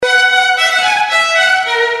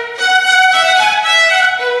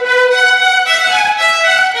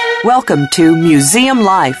Welcome to Museum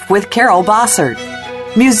Life with Carol Bossert.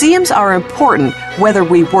 Museums are important whether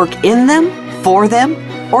we work in them, for them,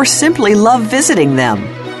 or simply love visiting them.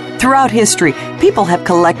 Throughout history, people have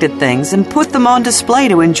collected things and put them on display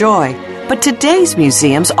to enjoy. But today's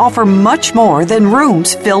museums offer much more than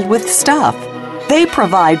rooms filled with stuff. They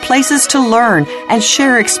provide places to learn and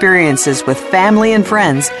share experiences with family and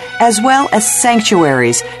friends, as well as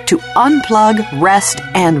sanctuaries to unplug, rest,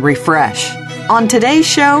 and refresh. On today's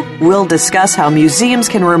show, we'll discuss how museums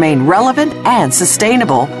can remain relevant and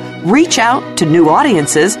sustainable, reach out to new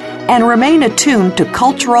audiences, and remain attuned to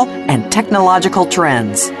cultural and technological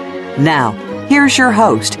trends. Now, here's your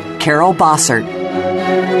host, Carol Bossert.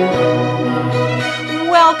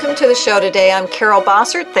 Welcome to the show today. I'm Carol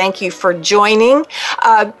Bossert. Thank you for joining.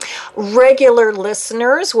 Regular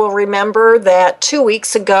listeners will remember that 2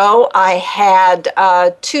 weeks ago I had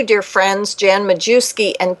two dear friends, Jan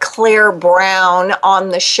Majewski and Claire Brown, on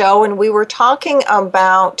the show, and we were talking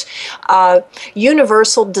about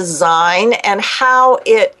universal design and how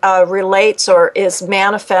it relates or is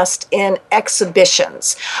manifest in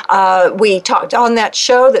exhibitions. We talked on that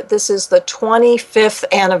show that this is the 25th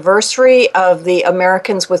anniversary of the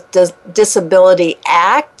Americans with Disability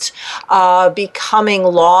Act becoming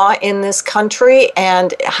law in this country,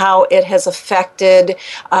 and how it has affected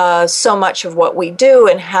so much of what we do,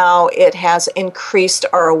 and how it has increased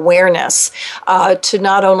our awareness to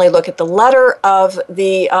not only look at the letter of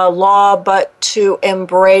the law, but to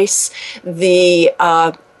embrace the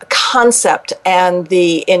concept and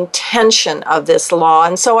the intention of this law.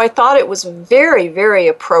 And so I thought it was very, very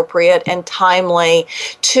appropriate and timely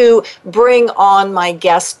to bring on my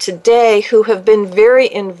guests today, who have been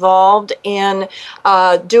very involved in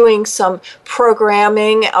doing some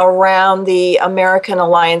programming around the American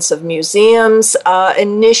Alliance of Museums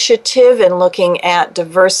initiative and looking at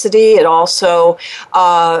diversity. It also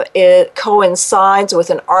it coincides with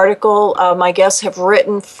an article my guests have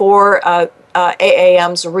written for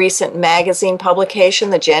AAM's recent magazine publication,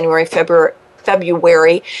 the January-February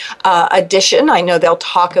edition. I know they'll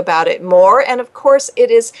talk about it more. And of course,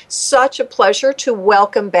 it is such a pleasure to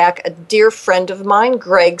welcome back a dear friend of mine,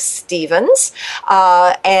 Greg Stevens,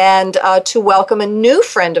 and to welcome a new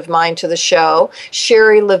friend of mine to the show,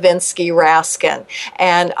 Sheri Levinsky-Raskin.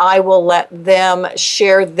 And I will let them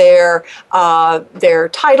share their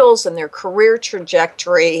titles and their career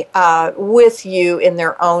trajectory with you in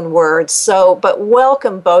their own words. So, but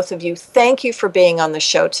welcome both of you. Thank you for being on the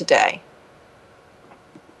show today.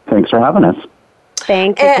 Thanks for having us.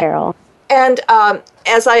 Thank you, Carol. And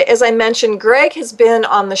as I mentioned, Greg has been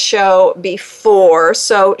on the show before.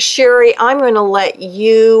 So, Sheri, I'm going to let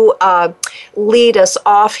you lead us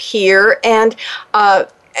off here. And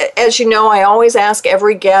as you know, I always ask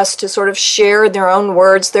every guest to sort of share in their own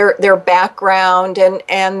words their background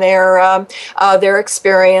and their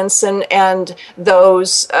experience and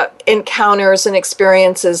those encounters and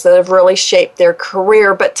experiences that have really shaped their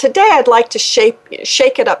career. But today I'd like to shake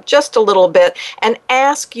it up just a little bit and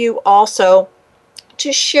ask you also to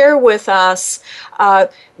share with us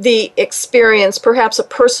the experience, perhaps a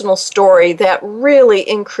personal story that really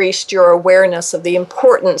increased your awareness of the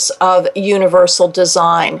importance of universal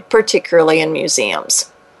design, particularly in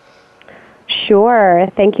museums. Sure.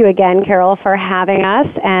 Thank you again, Carol, for having us.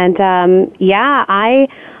 And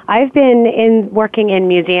I've been working in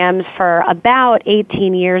museums for about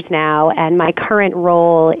 18 years now, and my current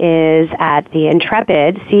role is at the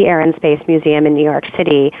Intrepid Sea, Air, and Space Museum in New York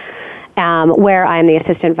City, where I'm the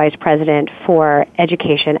Assistant Vice President for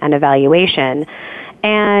Education and Evaluation.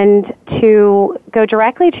 And to go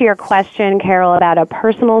directly to your question, Carol, about a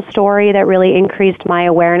personal story that really increased my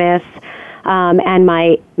awareness and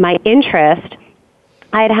my interest,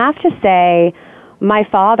 I'd have to say my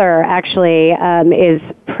father actually is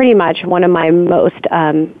pretty much one of my most,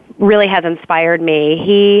 really has inspired me.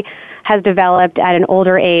 He has developed at an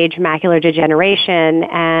older age macular degeneration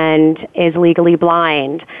and is legally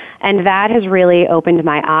blind. And that has really opened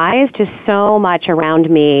my eyes to so much around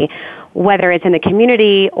me, whether it's in the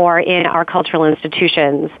community or in our cultural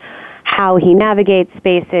institutions, how he navigates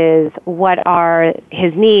spaces, what are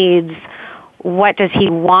his needs, what does he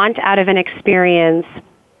want out of an experience.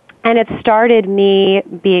 And it started me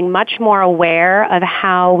being much more aware of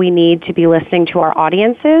how we need to be listening to our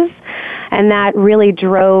audiences. And that really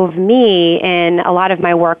drove me in a lot of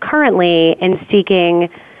my work currently in seeking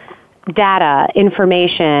data,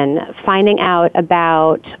 information, finding out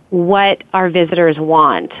about what our visitors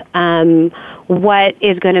want, what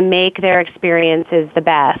is going to make their experiences the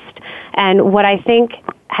best. And what I think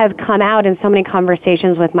has come out in so many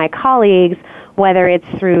conversations with my colleagues, whether it's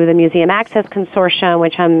through the Museum Access Consortium,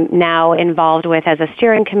 which I'm now involved with as a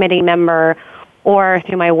steering committee member, or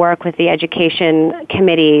through my work with the Education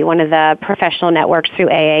Committee, one of the professional networks through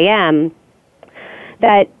AAM,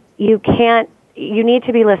 that you need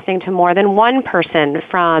to be listening to more than one person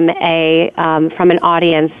from an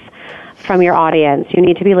audience, from your audience. You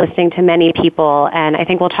need to be listening to many people, and I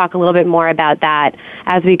think we'll talk a little bit more about that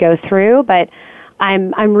as we go through, but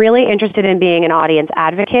I'm really interested in being an audience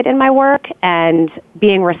advocate in my work and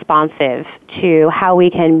being responsive to how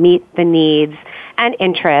we can meet the needs and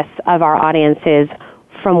interests of our audiences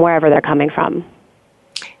from wherever they're coming from.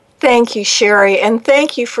 Thank you, Sheri, and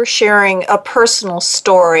thank you for sharing a personal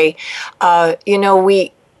story.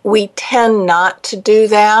 We tend not to do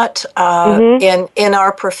that in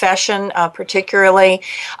our profession, particularly.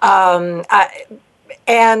 And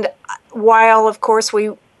while, of course,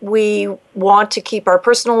 we want to keep our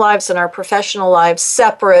personal lives and our professional lives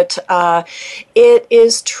separate, it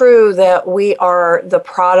is true that we are the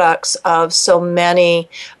products of so many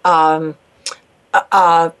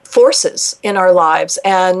forces in our lives,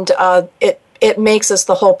 and it makes us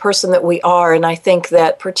the whole person that we are. And I think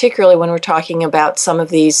that particularly when we're talking about some of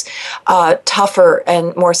these tougher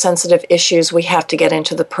and more sensitive issues, we have to get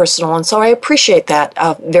into the personal. And so I appreciate that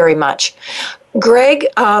very much. Greg,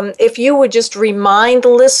 if you would just remind the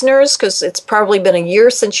listeners, because it's probably been a year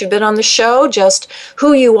since you've been on the show, just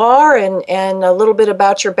who you are and a little bit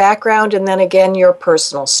about your background, and then again, your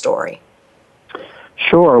personal story.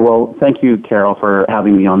 Sure. Well, thank you, Carol, for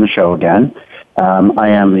having me on the show again. I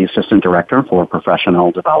am the Assistant Director for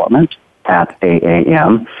Professional Development at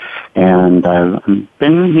AAM, and I've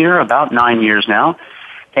been here about 9 years now.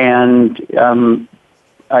 And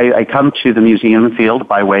I come to the museum field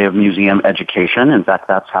by way of museum education. In fact,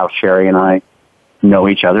 that's how Sheri and I know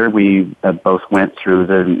each other. We both went through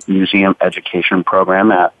the museum education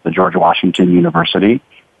program at the George Washington University,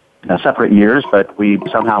 separate years, but we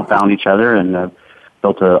somehow found each other and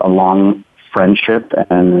built a long friendship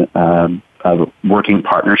and a working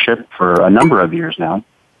partnership for a number of years now.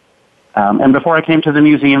 And before I came to the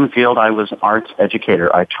museum field, I was an arts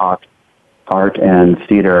educator. I taught art and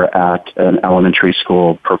theater at an elementary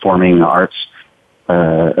school performing arts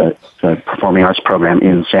program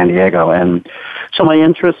in San Diego. And so my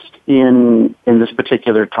interest in this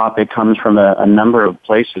particular topic comes from a number of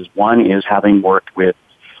places. One is having worked with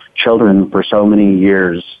children for so many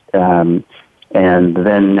years, and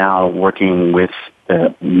then now working with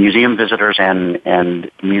museum visitors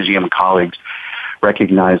and museum colleagues,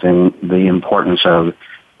 recognizing the importance of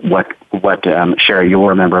what Sheri, you'll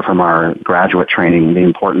remember from our graduate training, the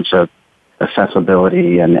importance of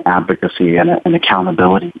accessibility and advocacy and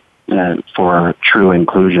accountability for true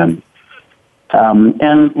inclusion.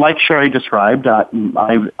 And like Sheri described,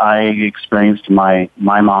 I experienced my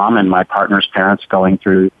mom and my partner's parents going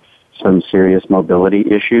through some serious mobility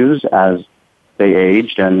issues as they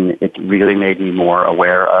aged, and it really made me more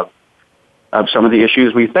aware of some of the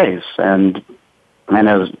issues we face. And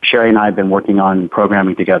as Sheri and I have been working on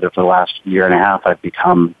programming together for the last year and a half, I've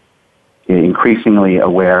become increasingly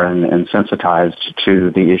aware and sensitized to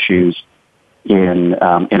the issues in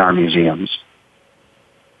our museums.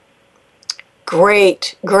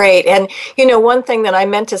 Great. And one thing that I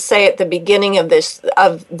meant to say at the beginning of this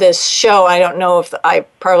show, I don't know if I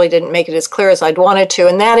probably didn't make it as clear as I'd wanted to,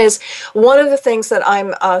 and that is one of the things that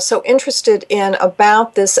I'm so interested in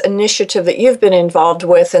about this initiative that you've been involved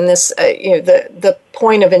with, and this the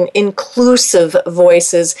point of an inclusive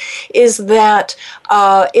voices, is that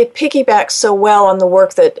it piggybacks so well on the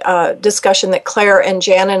work that discussion that Claire and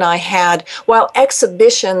Jan and I had. While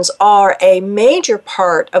exhibitions are a major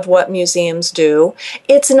part of what museums do,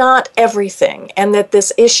 it's not everything, and that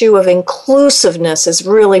this issue of inclusiveness is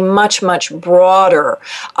really much, much broader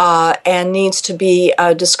and needs to be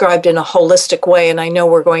described in a holistic way. And I know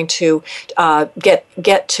we're going to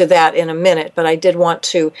get to that in a minute, but I did want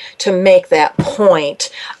to make that point.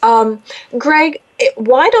 Greg,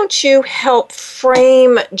 why don't you help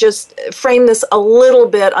frame this a little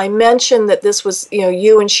bit? I mentioned that this was,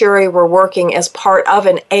 you and Sheri were working as part of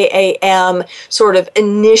an AAM sort of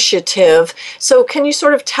initiative. So can you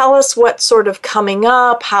sort of tell us what's sort of coming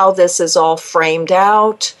up, how this is all framed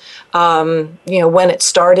out, when it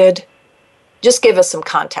started? Just give us some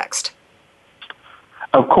context.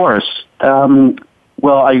 Of course.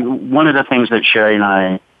 One of the things that Sheri and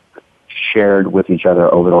I shared with each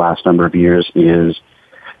other over the last number of years is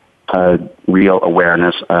a real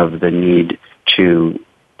awareness of the need to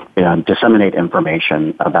disseminate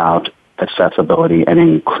information about accessibility and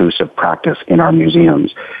inclusive practice in our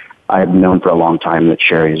museums. I've known for a long time that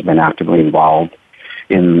Sheri has been actively involved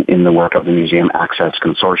in the work of the Museum Access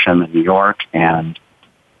Consortium in New York, and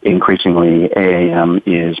increasingly AAM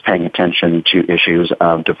is paying attention to issues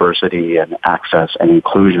of diversity and access and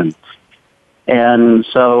inclusion. And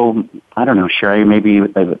so, I don't know, Sheri, maybe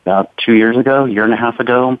about 2 years ago, year and a half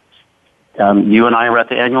ago, you and I were at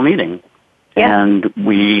the annual meeting. Yeah. And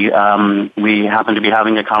we happened to be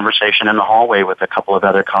having a conversation in the hallway with a couple of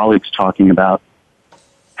other colleagues talking about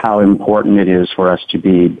how important it is for us to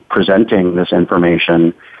be presenting this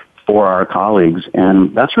information for our colleagues.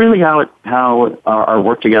 And that's really how our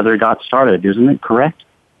work together got started, isn't it correct?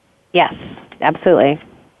 Yes, absolutely.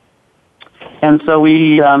 And so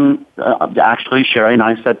we actually, Sheri and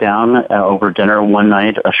I sat down over dinner one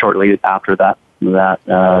night shortly after that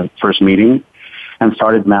first meeting, and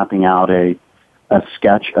started mapping out a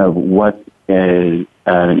sketch of what an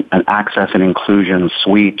access and inclusion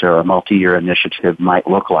suite or a multi-year initiative might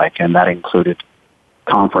look like, and that included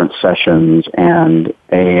conference sessions and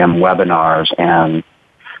AAM webinars and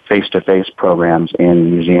face-to-face programs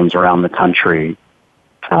in museums around the country,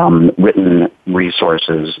 written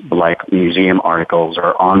resources like museum articles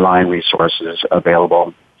or online resources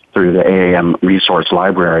available through the AAM resource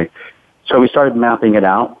library. So we started mapping it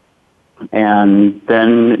out, and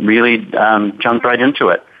then really jumped right into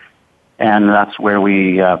it. And that's where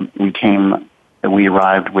we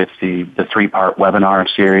arrived with the 3-part webinar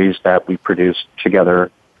series that we produced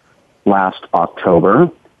together last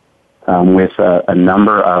October with a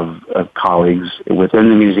number of colleagues within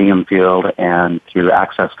the museum field and through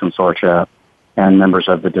Access Consortia and members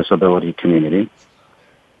of the disability community.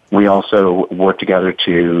 We also worked together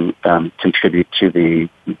to contribute to the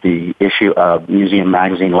issue of Museum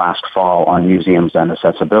Magazine last fall on museums and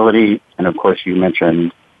accessibility. And of course, you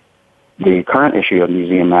mentioned the current issue of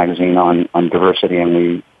Museum Magazine on diversity, and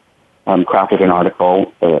we crafted an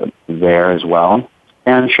article there as well.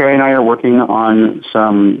 And Sheri and I are working on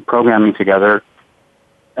some programming together,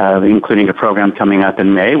 including a program coming up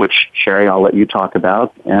in May, which, Sheri, I'll let you talk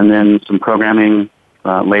about, and then some programming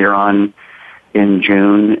later on in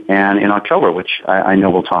June and in October, which I know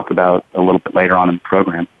we'll talk about a little bit later on in the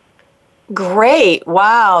program. Great!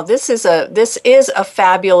 Wow, this is a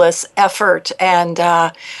fabulous effort, and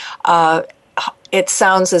it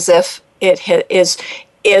sounds as if it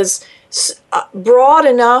is broad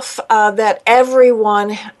enough that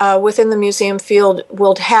everyone within the museum field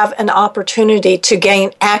will have an opportunity to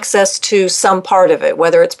gain access to some part of it,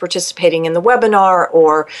 whether it's participating in the webinar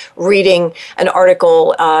or reading an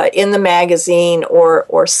article in the magazine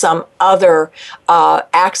or some other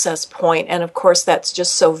access point. And of course, that's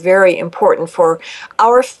just so very important for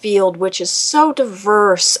our field, which is so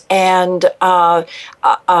diverse and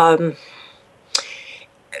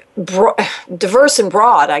diverse and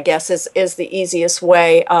broad, I guess, is the easiest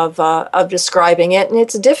way of describing it. And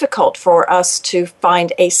it's difficult for us to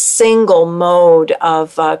find a single mode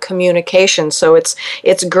of communication. So it's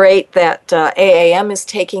great that AAM is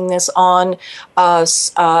taking this on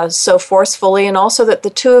so forcefully, and also that the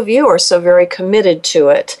two of you are so very committed to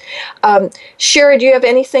it. Sheri, do you have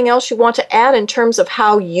anything else you want to add in terms of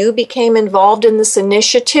how you became involved in this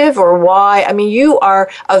initiative, or why? I mean, you are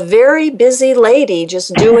a very busy lady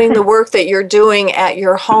just doing the work that you're doing at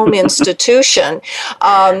your home institution.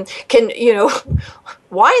 Why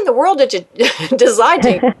in the world did you decide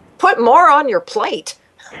to put more on your plate?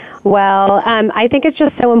 Well, I think it's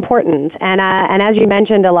just so important, and as you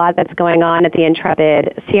mentioned, a lot that's going on at the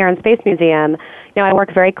Intrepid Sea, Air, and Space Museum. I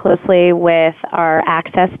work very closely with our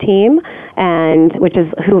access team, and which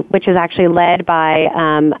is actually led by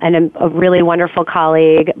a really wonderful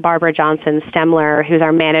colleague, Barbara Johnson Stemler, who's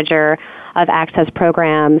our manager of access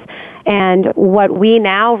programs. And what we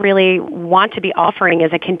now really want to be offering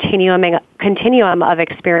is a continuum of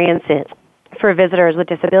experiences for visitors with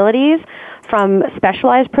disabilities, from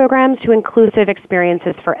specialized programs to inclusive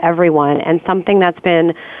experiences for everyone. And something that's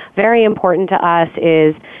been very important to us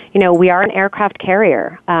is, we are an aircraft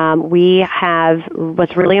carrier.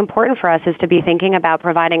 What's really important for us is to be thinking about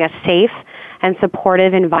providing a safe and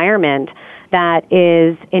supportive environment that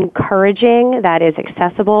is encouraging, that is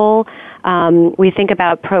accessible. We think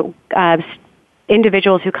about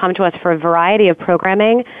individuals who come to us for a variety of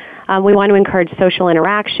programming. We want to encourage social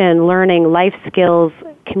interaction, learning, life skills,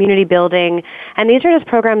 community building, and these are just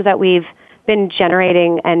programs that we've been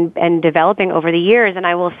generating and developing over the years. And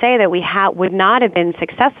I will say that we would not have been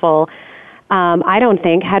successful, I don't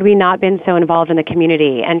think, had we not been so involved in the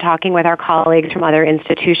community and talking with our colleagues from other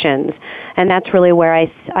institutions. And that's really where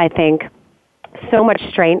I think so much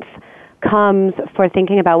strength comes for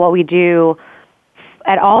thinking about what we do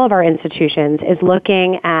at all of our institutions, is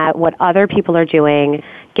looking at what other people are doing,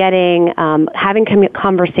 having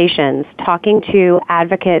conversations, talking to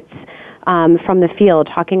advocates from the field,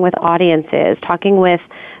 talking with audiences, talking with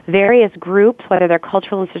various groups, whether they're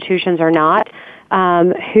cultural institutions or not,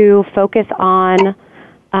 who focus on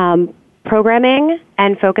programming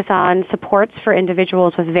and focus on supports for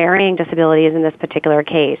individuals with varying disabilities in this particular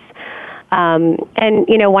case. And,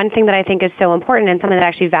 one thing that I think is so important, and something that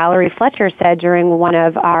actually Valerie Fletcher said during one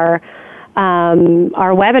of our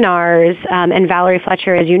webinars, and Valerie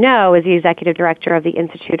Fletcher, as you know, is the executive director of the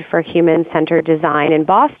Institute for Human-Centered Design in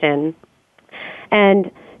Boston.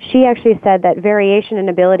 And she actually said that variation in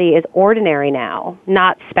ability is ordinary now,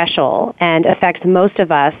 not special, and affects most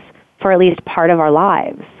of us for at least part of our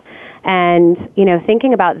lives. And,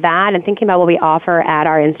 thinking about that and thinking about what we offer at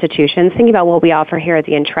our institutions, thinking about what we offer here at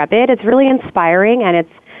the Intrepid, it's really inspiring, and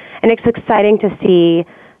it's exciting to see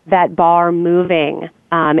that bar moving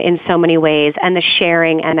in so many ways, and the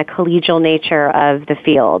sharing and the collegial nature of the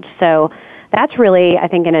field. So that's really, I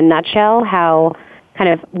think, in a nutshell, how kind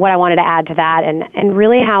of what I wanted to add to that, and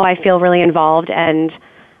really how I feel really involved and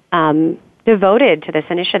devoted to this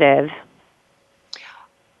initiative.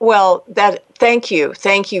 Well, thank you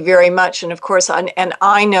very much, and of course, and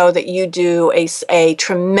I know that you do a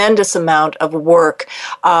tremendous amount of work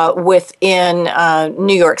within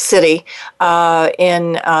New York City,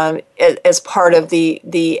 as part of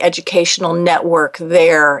the educational network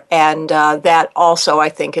there, and that also I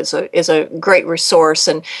think is a great resource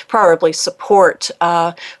and probably support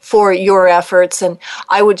for your efforts. And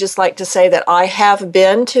I would just like to say that I have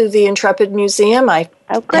been to the Intrepid Museum. I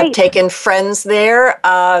have taken friends there.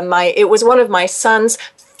 It was one of my son's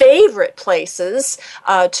favorite places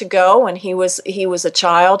to go when he was a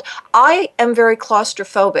child. I am very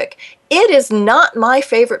claustrophobic. It is not my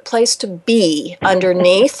favorite place to be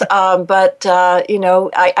underneath, but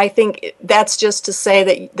I think that's just to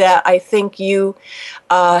say that I think you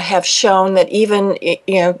have shown that even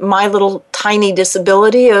my little tiny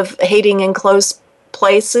disability of hating enclosed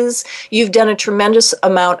places, you've done a tremendous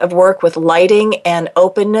amount of work with lighting and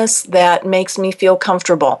openness that makes me feel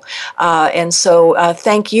comfortable. And so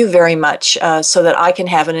thank you very much so that I can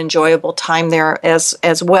have an enjoyable time there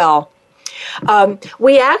as well.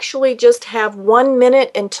 We actually just have 1 minute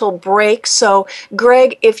until break. So,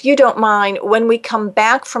 Greg, if you don't mind, when we come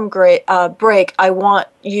back from break, I want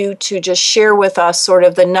you to just share with us sort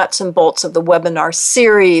of the nuts and bolts of the webinar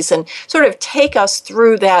series and sort of take us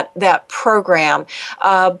through that program.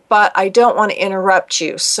 But I don't want to interrupt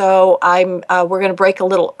you. So we're going to break a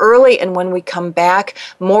little early, and when we come back,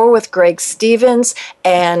 more with Greg Stevens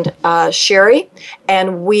and Sheri.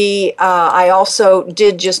 And I also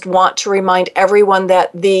did just want to remind everyone that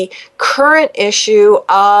the current issue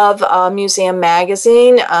of Museum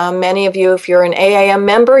Magazine, many of you, if you're an AAM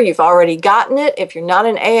member, you've already gotten it. If you're not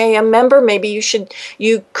an AAM member, maybe you should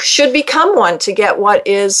become one to get what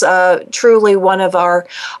is truly one of our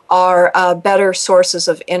better sources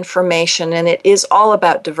of information. And it is all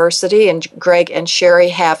about diversity. And Greg and Sheri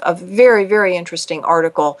have a very, very interesting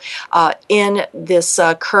article in this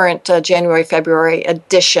current January-February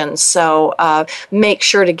edition. So make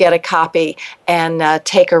sure to get a copy and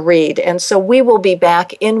take a read. And so we will be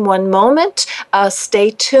back in 1 moment.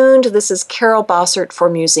 Stay tuned. This is Carol Bossert for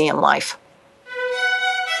Museum Life.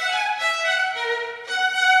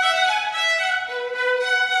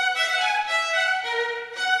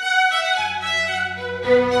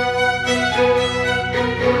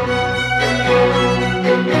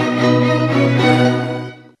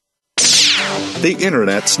 The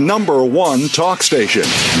Internet's #1 talk station.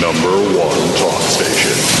 #1 talk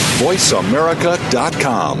station.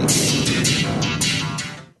 VoiceAmerica.com.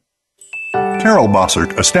 Carol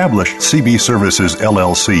Bossert established CB Services,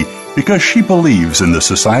 LLC because she believes in the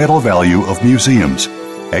societal value of museums.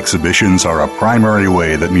 Exhibitions are a primary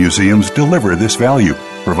way that museums deliver this value,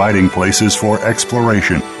 providing places for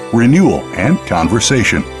exploration, renewal, and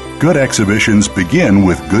conversation. Good exhibitions begin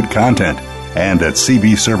with good content. And at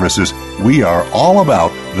CB Services, we are all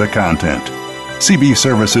about the content. CB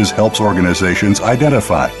Services helps organizations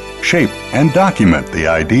identify, shape, and document the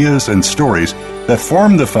ideas and stories that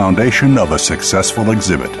form the foundation of a successful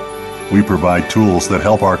exhibit. We provide tools that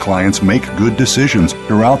help our clients make good decisions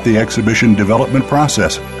throughout the exhibition development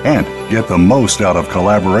process and get the most out of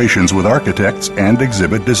collaborations with architects and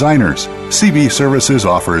exhibit designers. CB Services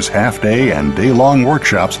offers half-day and day-long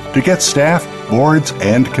workshops to get staff, boards,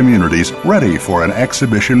 and communities ready for an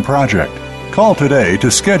exhibition project. Call today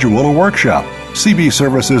to schedule a workshop. CB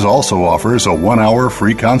Services also offers a 1-hour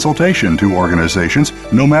free consultation to organizations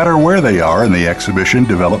no matter where they are in the exhibition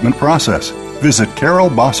development process. Visit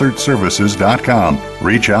CarolBossertServices.com.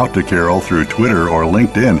 Reach out to Carol through Twitter or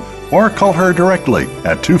LinkedIn, or call her directly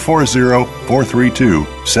at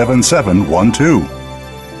 240-432-7712.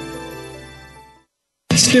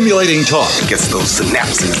 Stimulating talk gets those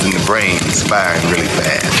synapses in the brain firing really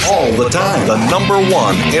fast. all the time. The number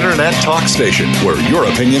one Internet talk station where your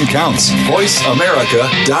opinion counts.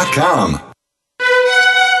 VoiceAmerica.com.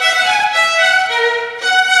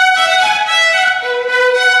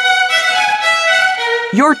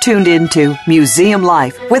 You're tuned into Museum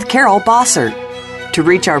Life with Carol Bossert. To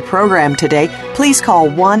reach our program today, please call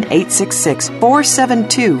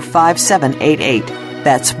 1-866-472-5788.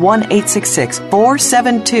 That's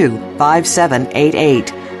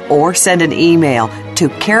 1-866-472-5788. Or send an email to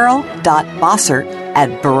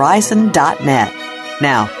carol.bossert@verizon.net.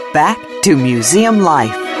 Now, back to Museum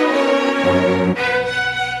Life.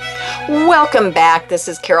 Welcome back. This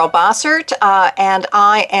is Carol Bossert, and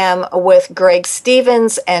I am with Greg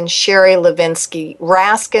Stevens and Sheri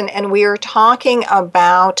Levinsky-Raskin, and we are talking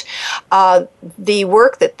about the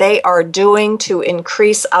work that they are doing to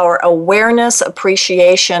increase our awareness,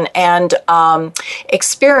 appreciation, and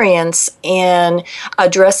experience in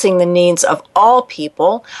addressing the needs of all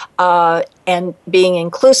people, and being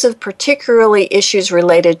inclusive, particularly issues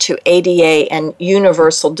related to ADA and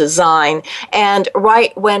universal design. And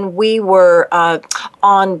right when we were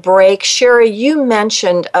on break, Sheri, you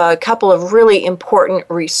mentioned a couple of really important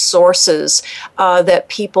resources that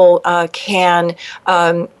people can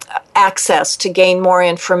access to gain more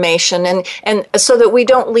information, and so that we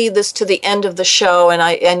don't leave this to the end of the show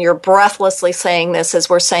and you're breathlessly saying this as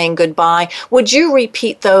we're saying goodbye. Would you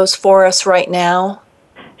repeat those for us right now?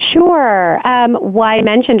 Sure. Well, I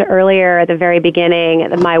mentioned earlier at the very beginning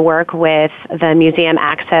my work with the Museum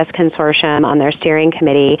Access Consortium on their steering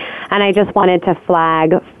committee, and I just wanted to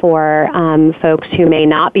flag for folks who may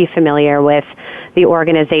not be familiar with the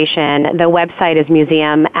organization. The website is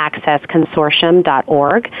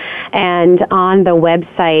museumaccessconsortium.org, and on the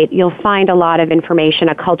website you'll find a lot of information,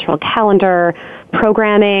 a cultural calendar,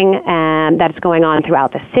 programming that's going on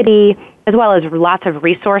throughout the city, as well as lots of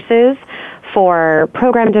resources for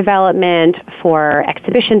program development, for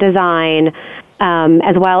exhibition design,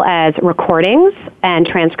 as well as recordings and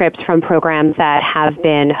transcripts from programs that have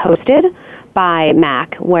been hosted by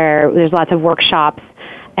MAC, where there's lots of workshops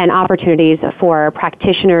and opportunities for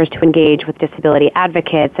practitioners to engage with disability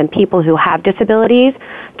advocates and people who have disabilities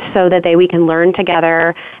so that we can learn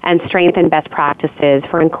together and strengthen best practices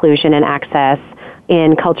for inclusion and access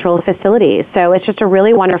in cultural facilities. So it's just a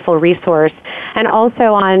really wonderful resource. And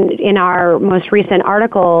also in our most recent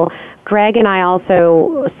article, Greg and I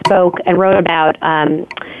also spoke and wrote about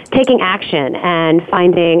taking action and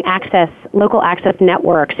finding local access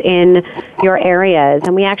networks in your areas.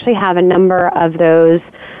 And we actually have a number of those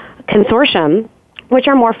consortium which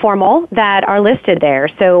are more formal, that are listed there.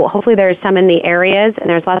 So hopefully there's some in the areas, and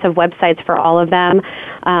there's lots of websites for all of them,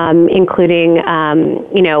 including, as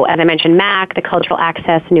I mentioned, MAC, the Cultural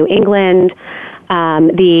Access New England,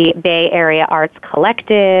 the Bay Area Arts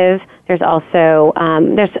Collective. There's also,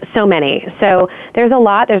 there's so many. So there's a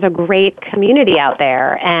lot. There's a great community out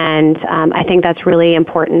there, and I think that's really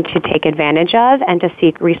important to take advantage of and to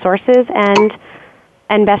seek resources and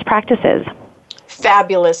best practices.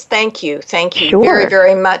 Fabulous. Thank you. Thank you Sure. very,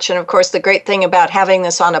 very much. And of course, the great thing about having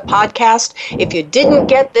this on a podcast, if you didn't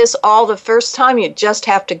get this all the first time, you just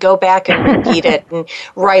have to go back and repeat it and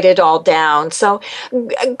write it all down. So,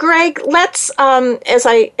 Greg, let's, as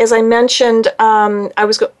I mentioned,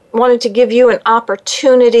 wanted to give you an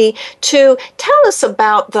opportunity to tell us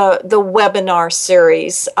about the webinar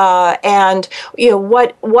series and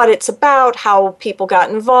what it's about, how people got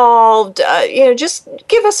involved. Just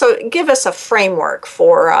give us a framework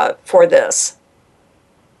for this.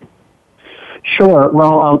 Sure.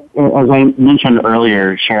 Well, as I mentioned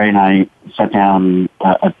earlier, Sheri and I sat down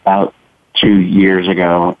about 2 years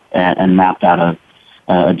ago and mapped out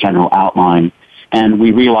a general outline, and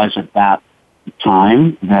we realized at that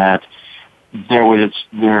time that there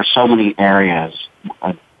are so many areas,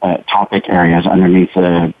 topic areas underneath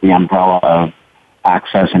the umbrella of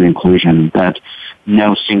access and inclusion that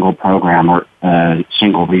no single program or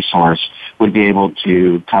single resource would be able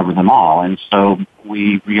to cover them all. And so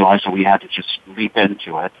we realized that we had to just leap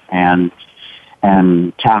into it and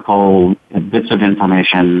tackle bits of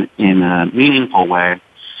information in a meaningful way,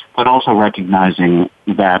 but also recognizing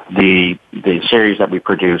that the series that we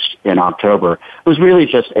produced in October was really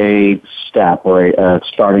just a step or a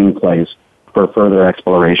starting place for further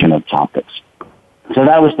exploration of topics. So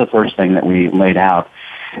that was the first thing that we laid out.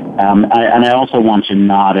 And I also want to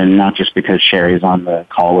nod, and not just because Sheri is on the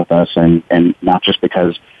call with us and not just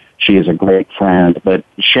because she is a great friend, but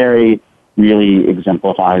Sheri really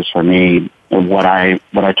exemplifies for me what I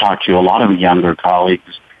talk to a lot of younger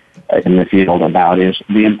colleagues in the field about is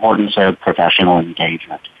the importance of professional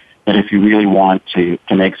engagement. That if you really want to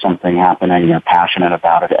make something happen and you're passionate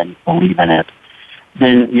about it and you believe in it,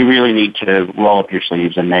 then you really need to roll up your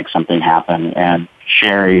sleeves and make something happen. And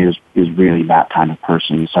Sheri is really that kind of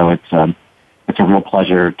person. So it's a real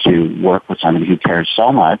pleasure to work with somebody who cares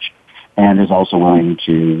so much and is also willing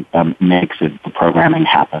to make the programming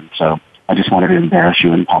happen. So I just wanted to embarrass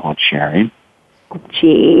you in public, Sheri.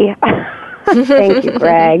 Gee. Thank you,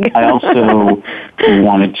 Greg. I also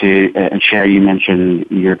wanted to, Sheri, you mentioned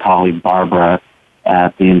your colleague Barbara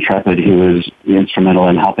at the Intrepid, who was instrumental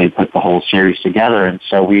in helping put the whole series together. And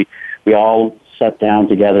so we all sat down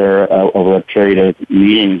together over a period of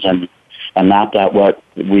meetings and mapped out what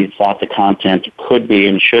we thought the content could be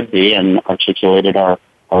and should be and articulated our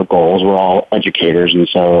goals. We're all educators, and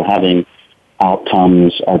so having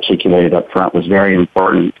outcomes articulated up front was very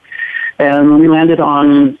important. And we landed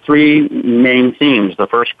on three main themes. The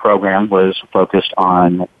first program was focused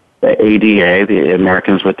on the ADA, the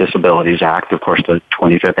Americans with Disabilities Act, of course, the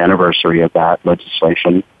 25th anniversary of that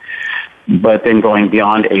legislation, but then going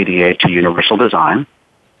beyond ADA to universal design.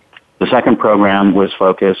 The second program was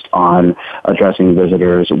focused on addressing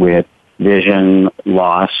visitors with vision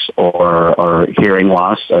loss or hearing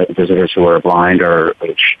loss, visitors who are blind or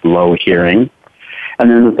low hearing.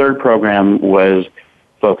 And then the third program was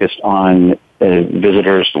focused on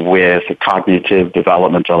visitors with cognitive,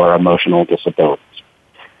 developmental, or emotional disabilities.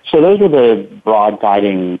 So those were the broad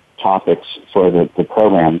guiding topics for the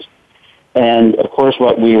programs. And, of course,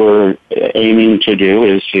 what we were aiming to do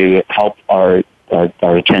is to help our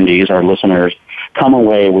attendees, our listeners, come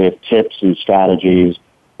away with tips and strategies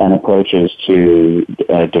and approaches to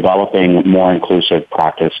developing more inclusive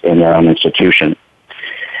practice in their own institution.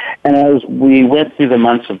 And as we went through the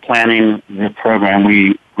months of planning the program,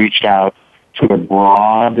 we reached out to a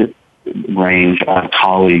broad range of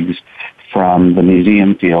colleagues from the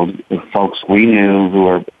museum field, folks we knew who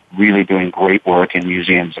are really doing great work in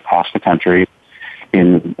museums across the country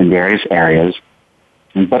in various areas,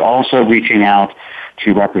 but also reaching out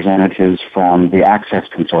to representatives from the Access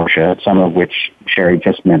Consortia, some of which Sheri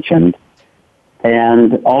just mentioned,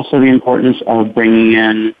 and also the importance of bringing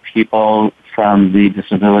in people from the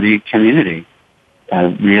disability community.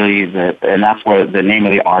 And that's what the name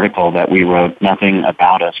of the article that we wrote, Nothing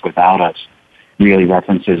About Us Without Us, really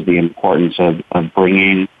references the importance of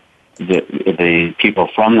bringing the people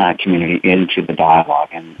from that community into the dialogue.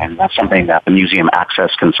 And that's something that the Museum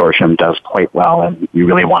Access Consortium does quite well, and we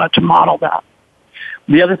really wanted to model that.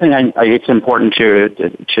 The other thing it's important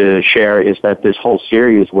to share is that this whole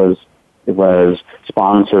series was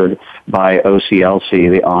sponsored by OCLC,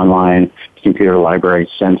 the Online Computer Library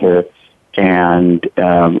Center, and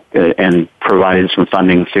provided some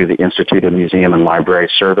funding through the Institute of Museum and Library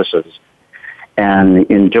Services. And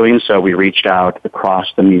in doing so, we reached out across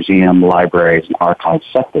the museum, libraries, and archive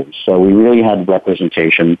sectors. So we really had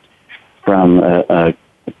representation from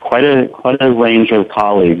quite a range of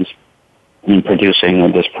colleagues in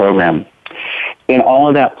producing this program. In all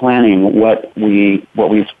of that planning, what we've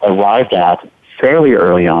arrived at fairly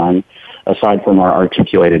early on, aside from our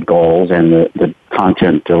articulated goals and the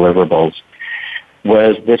content deliverables,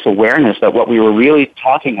 was this awareness that what we were really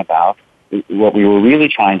talking about, what we were really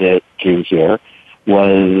trying to do here,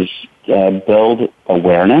 was build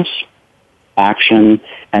awareness, action,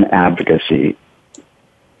 and advocacy.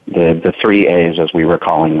 The three A's, as we were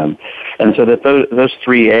calling them. And so that those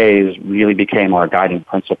three A's really became our guiding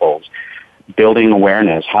principles. Building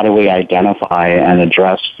awareness, how do we identify and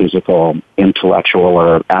address physical, intellectual,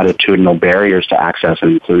 or attitudinal barriers to access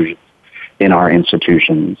and inclusion in our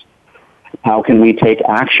institutions? How can we take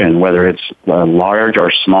action, whether it's large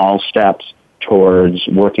or small steps, towards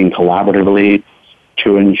working collaboratively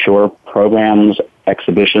to ensure programs,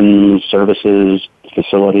 exhibitions, services,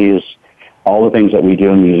 facilities, all the things that we do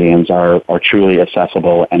in museums are truly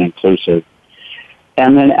accessible and inclusive.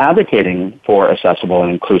 And then advocating for accessible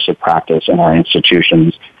and inclusive practice in our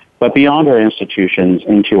institutions, but beyond our institutions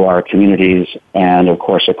into our communities and, of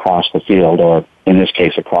course, across the field, or in this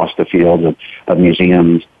case, across the field of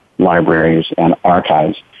museums, libraries, and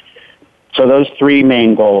archives. So those three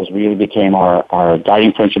main goals really became our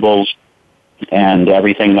guiding principles, and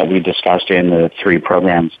everything that we discussed in the three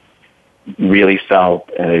programs really fell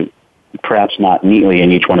perhaps not neatly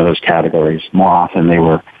in each one of those categories. More often they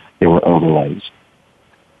were overlays.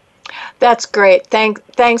 That's great.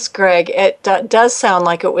 Thanks, Greg. It does sound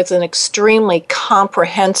like it was an extremely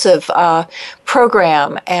comprehensive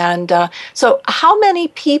program. And so how many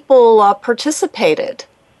people participated?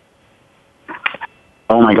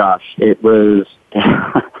 Oh my gosh, it was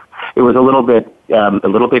it was a little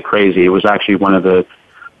bit crazy. It was actually one of the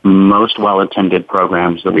most well-attended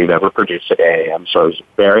programs that we've ever produced at AAM. So I was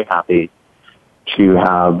very happy to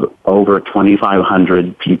have over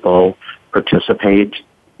 2,500 people participate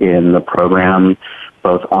in the program,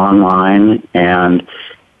 both online and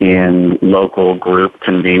in local group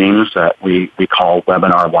convenings that we call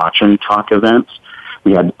webinar watch and talk events.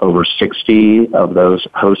 We had over 60 of those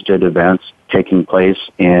hosted events taking place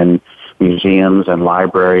in museums and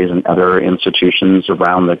libraries and other institutions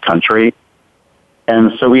around the country.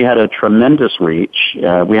 And so we had a tremendous reach.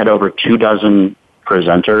 We had over 24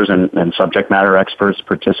 presenters and subject matter experts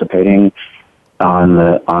participating on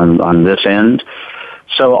this end.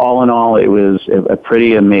 So all in all, it was a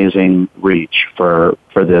pretty amazing reach for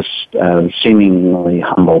this seemingly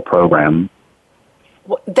humble program.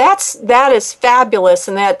 Well, that is fabulous,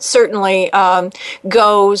 and that certainly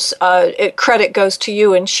credit goes to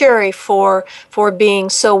you and Sheri for being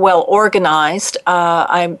so well organized.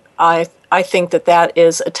 I think that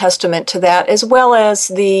is a testament to that, as well as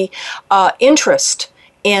the interest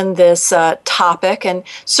in this topic. And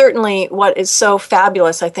certainly what is so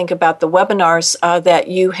fabulous, I think, about the webinars that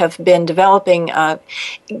you have been developing,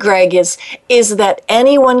 Greg, is that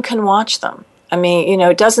anyone can watch them. I mean,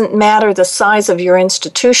 it doesn't matter the size of your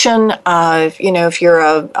institution, if you're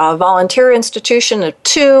a volunteer institution of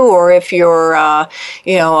 2 or if you're,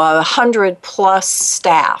 100 plus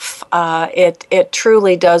staff. It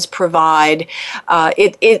truly does provide,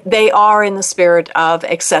 they are in the spirit of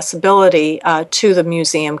accessibility to the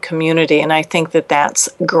museum community, and I think that's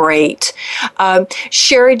great.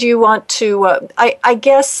 Sheri, do you want to, I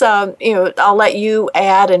guess, I'll let you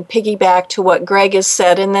add and piggyback to what Greg has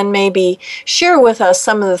said, and then maybe share with us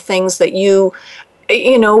some of the things that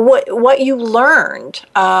what you learned,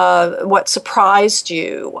 what surprised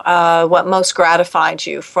you, what most gratified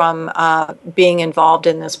you from being involved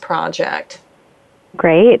in this project.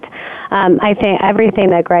 Great. I think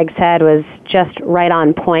everything that Greg said was just right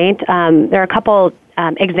on point. There are a couple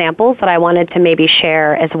examples that I wanted to maybe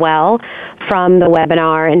share as well from the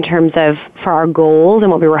webinar in terms of for our goals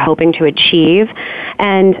and what we were hoping to achieve.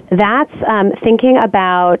 And that's thinking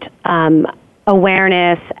about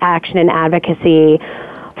awareness, action, and advocacy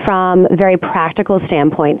from very practical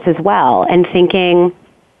standpoints as well, and thinking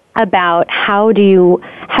about how do you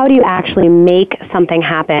actually make something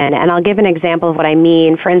happen. And I'll give an example of what I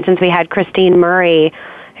mean. For instance, we had Christine Murray,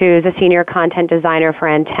 who's a senior content designer for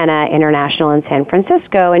Antenna International in San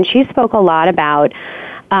Francisco, and she spoke a lot about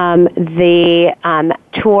the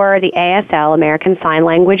tour, the ASL, American Sign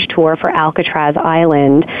Language Tour for Alcatraz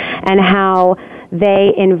Island, and how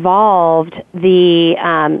they involved the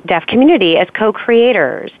deaf community as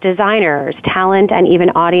co-creators, designers, talent, and even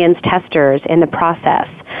audience testers in the process.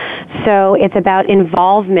 So it's about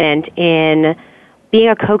involvement in being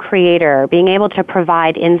a co-creator, being able to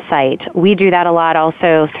provide insight. We do that a lot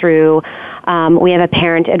also through, we have a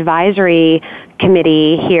parent advisory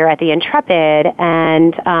committee here at the Intrepid,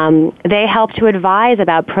 and they help to advise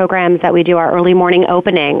about programs that we do, our early morning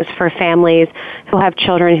openings for families who have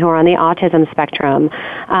children who are on the autism spectrum.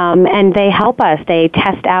 And they help us. They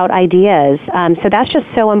test out ideas. So that's just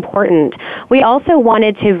so important. We also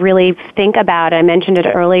wanted to really think about, I mentioned it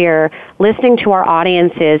earlier, listening to our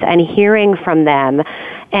audiences and hearing from them.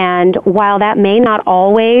 And while that may not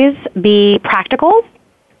always be practical,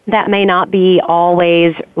 that may not be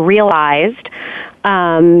always realized,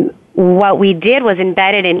 what we did was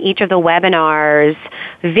embedded in each of the webinars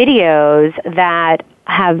videos that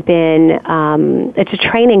have been, it's a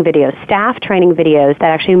training video, staff training videos that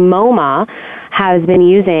actually MoMA has been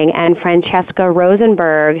using, and Francesca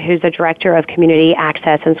Rosenberg, who's the Director of Community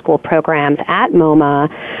Access and School Programs at MoMA,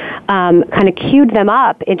 kind of queued them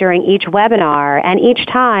up during each webinar, and each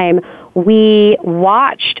time we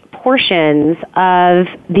watched portions of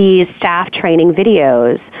these staff training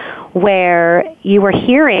videos where you were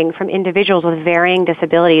hearing from individuals with varying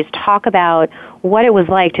disabilities talk about what it was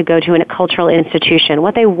like to go to a cultural institution,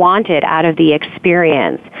 what they wanted out of the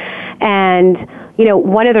experience. And,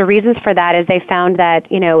 one of the reasons for that is they found that,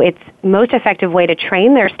 its most effective way to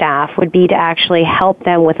train their staff would be to actually help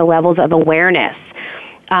them with the levels of awareness,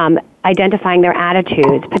 identifying their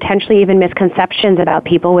attitudes, potentially even misconceptions about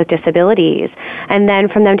people with disabilities, and then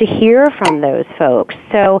from them to hear from those folks.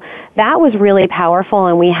 So that was really powerful,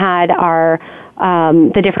 and we had our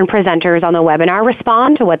the different presenters on the webinar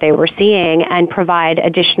respond to what they were seeing and provide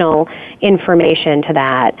additional information to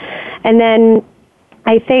that. And then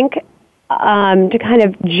I think to kind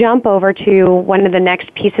of jump over to one of the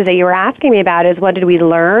next pieces that you were asking me about is what did we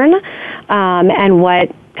learn and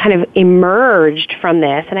what kind of emerged from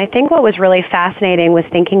this. And I think what was really fascinating was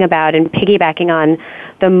thinking about and piggybacking on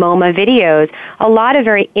the MoMA videos, a lot of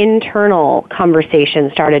very internal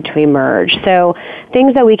conversations started to emerge. So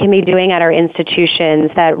things that we can be doing at our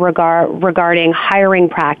institutions that regarding hiring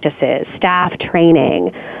practices, staff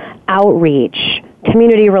training, outreach,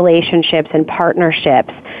 community relationships and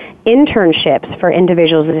partnerships, internships for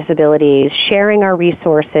individuals with disabilities, sharing our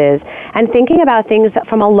resources, and thinking about things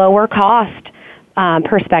from a lower cost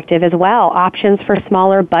perspective as well, options for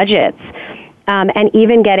smaller budgets, and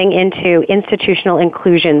even getting into institutional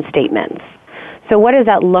inclusion statements. So what does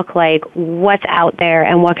that look like? What's out there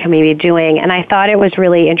and what can we be doing? And I thought it was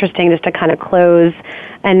really interesting just to kind of close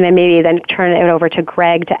and then maybe then turn it over to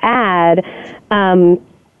Greg to add.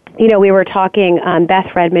 We were talking,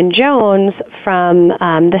 Beth Redmond-Jones from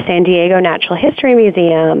the San Diego Natural History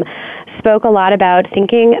Museum spoke a lot about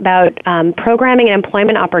thinking about programming and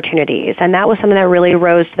employment opportunities, and that was something that really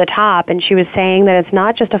rose to the top. And she was saying that it's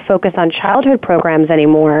not just a focus on childhood programs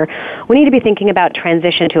anymore. We need to be thinking about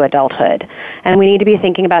transition to adulthood, and we need to be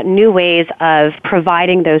thinking about new ways of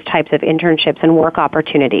providing those types of internships and work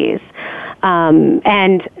opportunities.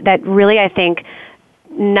 And that really, I think,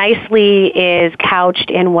 nicely is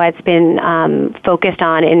couched in what's been focused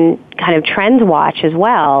on in kind of Trends Watch as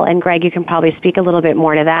well. And Greg, you can probably speak a little bit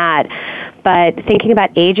more to that. But thinking about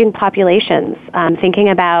aging populations, thinking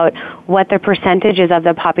about what the percentages of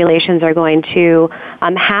the populations are going to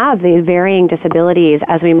have these varying disabilities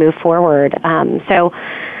as we move forward. So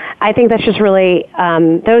I think that's just really,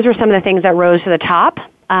 those were some of the things that rose to the top.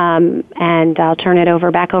 And I'll turn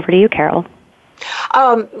it back over to you, Carol.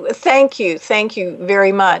 Thank you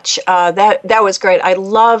very much. That was great. I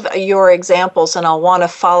love your examples, and I'll want to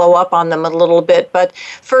follow up on them a little bit. But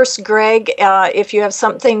first, Greg, if you have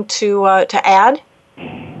something to add.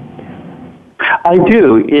 I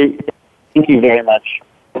do. Thank you very much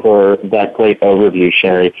for that great overview,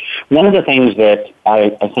 Sheri. One of the things that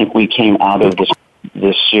I think we came out of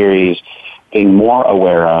this series being more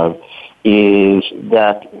aware of is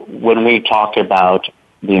that when we talk about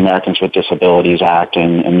the Americans with Disabilities Act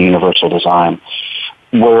and universal design,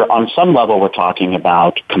 on some level we're talking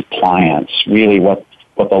about compliance, really what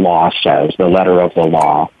the law says, the letter of the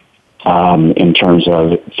law, in terms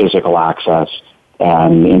of physical access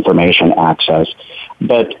and information access.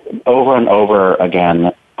 But over and over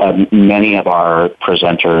again, many of our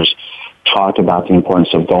presenters talked about the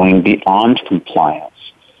importance of going beyond compliance.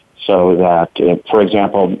 So that, for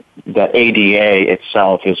example, the ADA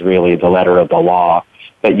itself is really the letter of the law,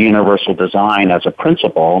 but universal design as a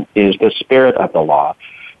principle is the spirit of the law,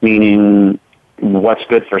 meaning what's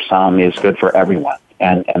good for some is good for everyone.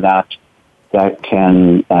 And that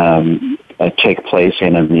can take place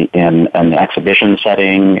in an exhibition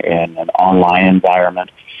setting, in an online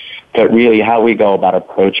environment. But really how we go about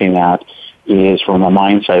approaching that is from a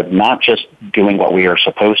mindset of not just doing what we are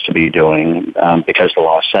supposed to be doing because the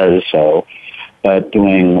law says so, but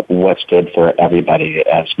doing what's good for everybody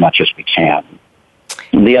as much as we can.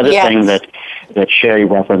 The other thing that Sheri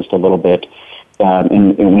referenced a little bit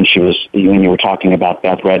when you were talking about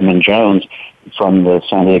Beth Redmond-Jones from the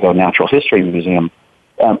San Diego Natural History Museum,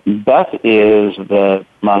 Beth is the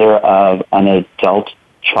mother of an adult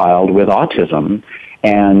child with autism,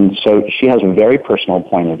 and so she has a very personal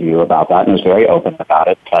point of view about that and is very open about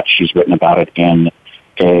it. In fact, she's written about it in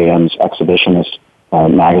AAM's Exhibitionist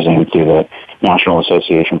magazine through the National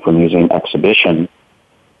Association for Museum Exhibition.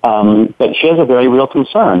 But she has a very real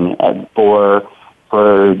concern for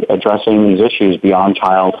addressing these issues beyond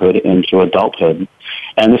childhood into adulthood.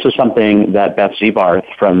 And this is something that Beth Zebarth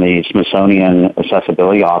from the Smithsonian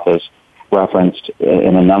Accessibility Office referenced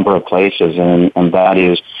in a number of places, and that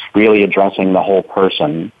is really addressing the whole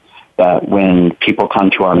person. That when people come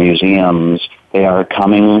to our museums, they are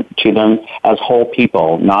coming to them as whole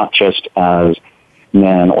people, not just as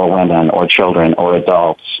men or women or children or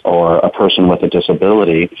adults or a person with a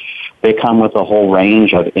disability. They come with a whole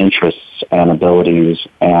range of interests and abilities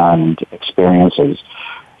and experiences.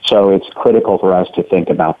 So it's critical for us to think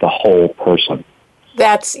about the whole person.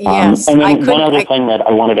 That's, yes. And then one other thing that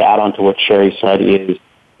I wanted to add on to what Sheri said is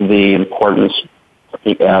the importance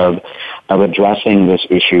of addressing this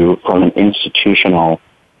issue from an institutional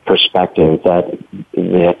perspective,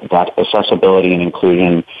 that accessibility and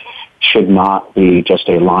inclusion should not be just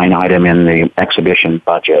a line item in the exhibition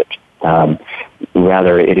budget.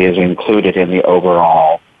 Rather, it is included in the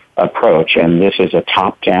overall approach, and this is a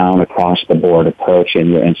top-down, across-the-board approach in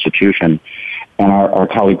your institution. And our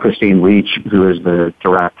colleague Christine Reach, who is the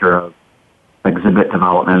Director of Exhibit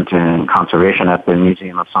Development and Conservation at the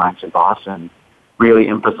Museum of Science in Boston, really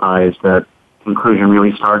emphasized that inclusion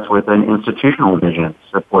really starts with an institutional vision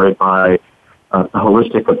supported by a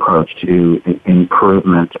holistic approach to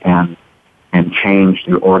improvement and change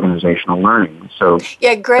through organizational learning. So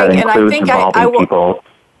yeah, Greg, that and I includes think involving people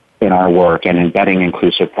in our work and embedding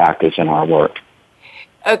inclusive practice in our work.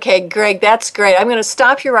 Okay, Greg, that's great. I'm going to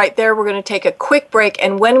stop you right there. We're going to take a quick break,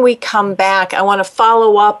 and when we come back, I want to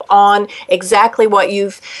follow up on exactly what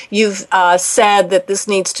you've said, that this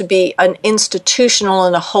needs to be an institutional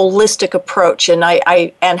and a holistic approach, and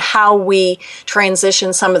and how we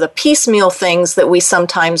transition some of the piecemeal things that we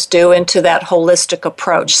sometimes do into that holistic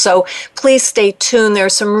approach. So please stay tuned.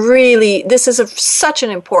 There's this is such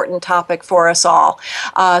an important topic for us all.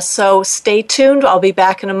 So stay tuned. I'll be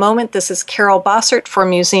back in a moment. This is Carol Bossert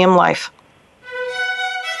for Museum Life.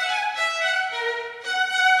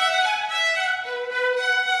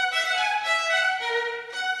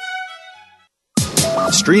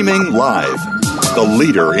 Streaming live, the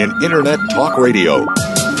leader in Internet talk radio,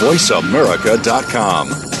 voiceamerica.com.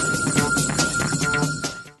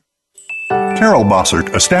 Carol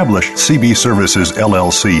Bossert established CB Services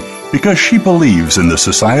LLC because she believes in the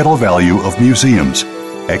societal value of museums.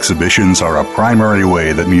 Exhibitions are a primary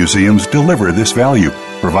way that museums deliver this value,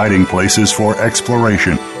 providing places for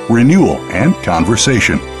exploration, renewal, and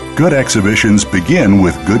conversation. Good exhibitions begin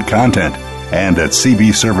with good content, and at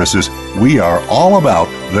CB Services, we are all about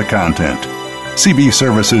the content. CB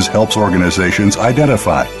Services helps organizations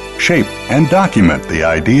identify, shape, and document the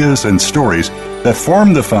ideas and stories that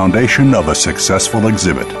form the foundation of a successful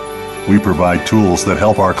exhibit. We provide tools that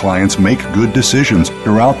help our clients make good decisions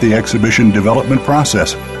throughout the exhibition development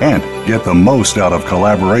process and get the most out of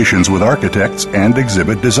collaborations with architects and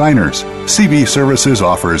exhibit designers. CB Services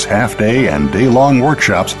offers half-day and day-long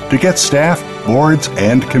workshops to get staff, boards,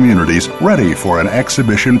 and communities ready for an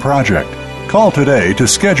exhibition project. Call today to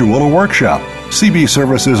schedule a workshop. CB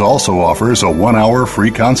Services also offers a 1-hour free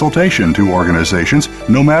consultation to organizations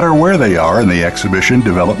no matter where they are in the exhibition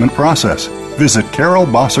development process. Visit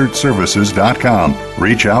carolbossertservices.com.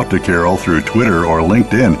 Reach out to Carol through Twitter or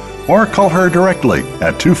LinkedIn, or call her directly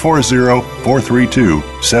at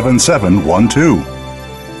 240-432-7712.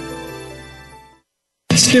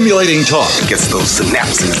 Stimulating talk Gets those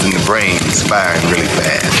synapses in the brain firing really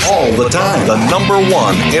fast. all the time. The number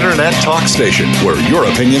one Internet talk station where your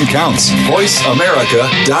opinion counts.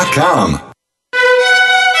 voiceamerica.com.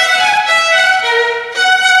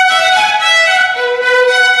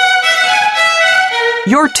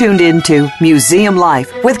 You're tuned into Museum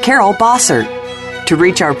Life with Carol Bossert. To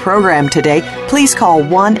reach our program today, please call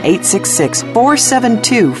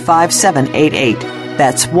 1-866-472-5788.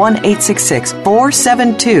 That's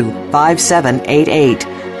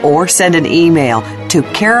 1-866-472-5788. Or send an email to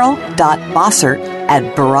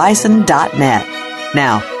carol.bossert@verizon.net.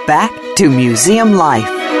 Now, back to Museum Life.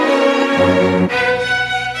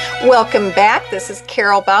 Welcome back. This is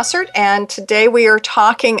Carol Bossert, and today we are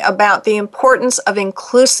talking about the importance of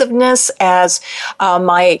inclusiveness. As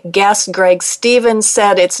my guest Greg Stevens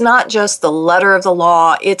said, it's not just the letter of the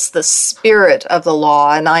law, it's the spirit of the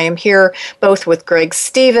law. And I am here both with Greg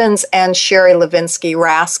Stevens and Sheri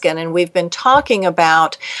Levinsky-Raskin, and we've been talking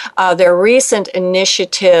about their recent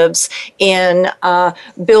initiatives in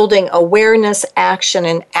building awareness, action,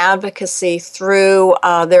 and advocacy through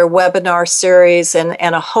their webinar series and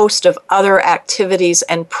a host of other activities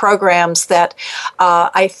and programs that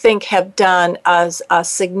I think have done a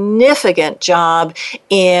significant job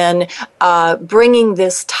in bringing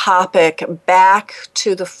this topic back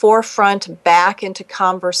to the forefront, back into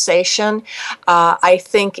conversation. I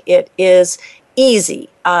think it is easy.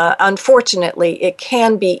 Unfortunately, it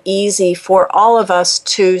can be easy for all of us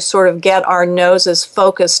to sort of get our noses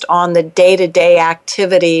focused on the day-to-day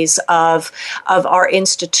activities of our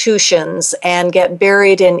institutions and get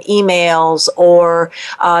buried in emails or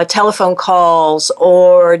telephone calls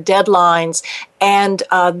or deadlines. And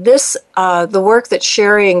the work that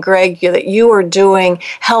Sheri and Greg, that you are doing,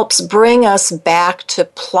 helps bring us back to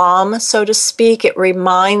plumb, so to speak. It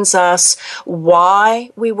reminds us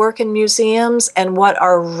why we work in museums and what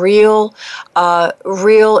our real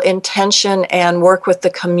intention and work with the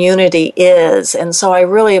community is. And so I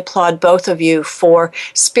really applaud both of you for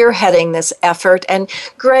spearheading this effort. And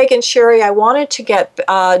Greg and Sheri, I wanted to get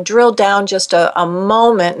drill down just a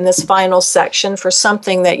moment in this final section for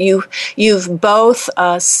something that you've both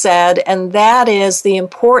said, and that is the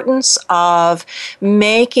importance of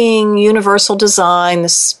making universal design, the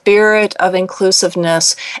spirit of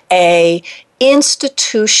inclusiveness, a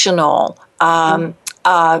institutional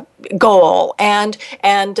goal. And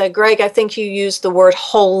Greg, I think you used the word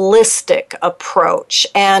holistic approach.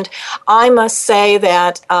 And I must say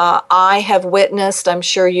that I have witnessed, I'm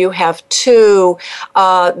sure you have too,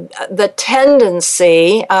 the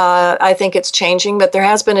tendency, I think it's changing, but there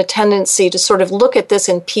has been a tendency to sort of look at this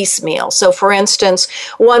in piecemeal. So for instance,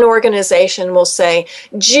 one organization will say,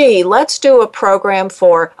 gee, let's do a program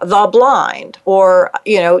for the blind, or,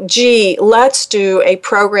 gee, let's do a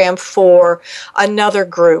program for another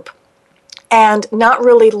group, and not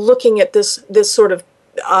really looking at this sort of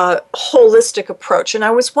holistic approach. And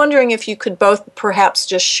I was wondering if you could both perhaps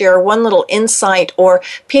just share one little insight or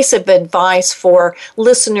piece of advice for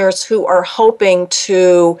listeners who are hoping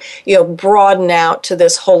to, broaden out to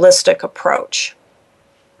this holistic approach.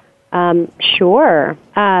 Sure.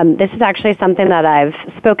 This is actually something that I've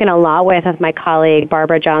spoken a lot with my colleague,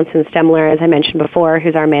 Barbara Johnson-Stemler, as I mentioned before,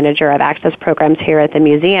 who's our manager of access programs here at the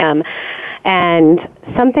museum. And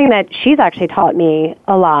something that she's actually taught me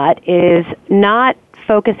a lot is not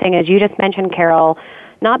focusing, as you just mentioned, Carol,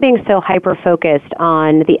 not being so hyper-focused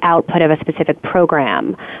on the output of a specific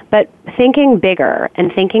program, but thinking bigger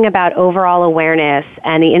and thinking about overall awareness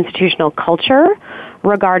and the institutional culture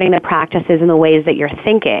regarding the practices and the ways that you're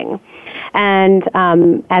thinking. And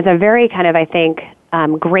as a very kind of, I think,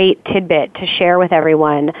 great tidbit to share with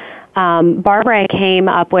everyone, Barbara came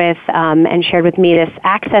up with and shared with me this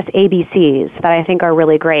Access ABCs that I think are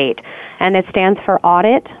really great. And it stands for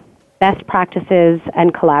Audit, Best Practices,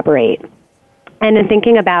 and Collaborate. And in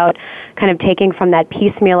thinking about kind of taking from that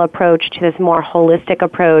piecemeal approach to this more holistic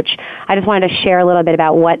approach, I just wanted to share a little bit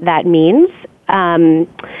about what that means. And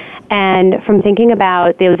from thinking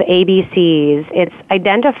about those ABCs, it's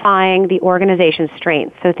identifying the organization's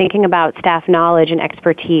strengths. So thinking about staff knowledge and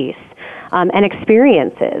expertise. And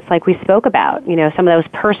experiences, like we spoke about, some of those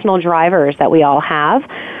personal drivers that we all have,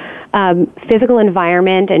 physical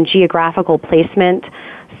environment and geographical placement.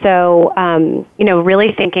 So,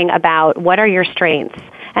 really thinking about what are your strengths,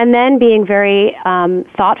 and then being very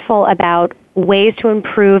thoughtful about ways to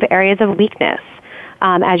improve areas of weakness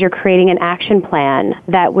as you're creating an action plan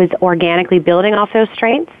that was organically building off those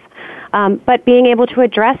strengths, but being able to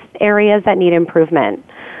address areas that need improvement.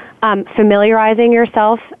 Familiarizing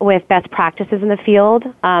yourself with best practices in the field.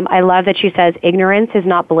 I love that she says ignorance is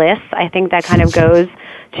not bliss. I think that kind of goes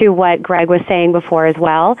to what Greg was saying before as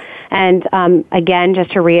well. And again,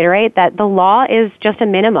 just to reiterate that the law is just a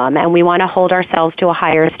minimum, and we want to hold ourselves to a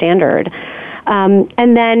higher standard.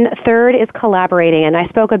 And then third is collaborating, and I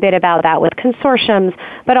spoke a bit about that with consortiums,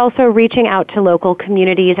 but also reaching out to local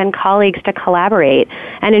communities and colleagues to collaborate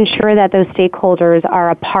and ensure that those stakeholders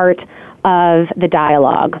are a part of the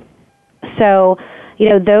dialogue. So,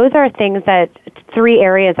 those are things three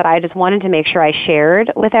areas that I just wanted to make sure I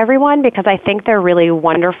shared with everyone because I think they're really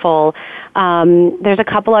wonderful. There's a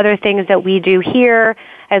couple other things that we do here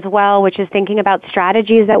as well, which is thinking about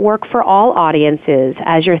strategies that work for all audiences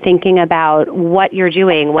as you're thinking about what you're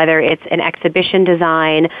doing, whether it's an exhibition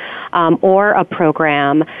design or a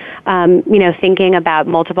program, thinking about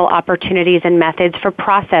multiple opportunities and methods for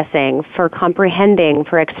processing, for comprehending,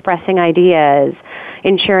 for expressing ideas,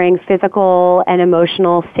 ensuring physical and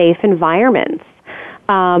emotional safe environments,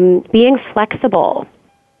 being flexible,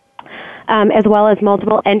 as well as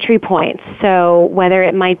multiple entry points. So whether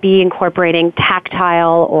it might be incorporating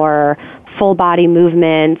tactile or full body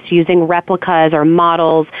movements, using replicas or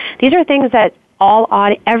models, these are things that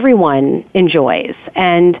everyone enjoys.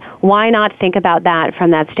 And why not think about that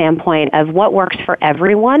from that standpoint of what works for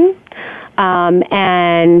everyone?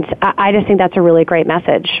 And I just think that's a really great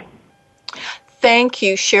message. Thank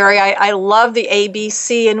you, Sheri. I love the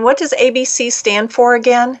ABC. And what does ABC stand for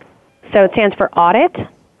again? So it stands for Audit,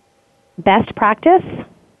 Best Practice,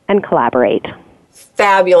 and Collaborate.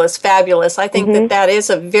 Fabulous, fabulous. I think that is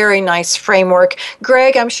a very nice framework.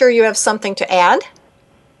 Greg, I'm sure you have something to add.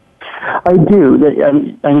 I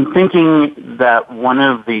do. I'm thinking that one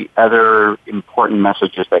of the other important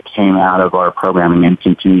messages that came out of our programming and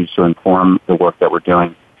continues to inform the work that we're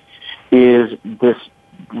doing is this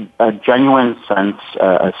a genuine sense,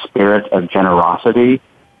 a spirit of generosity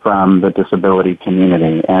from the disability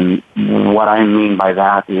community. And what I mean by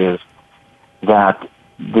that is that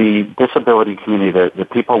the disability community, the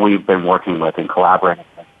people we've been working with and collaborating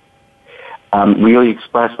with, really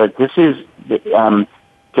express that this is,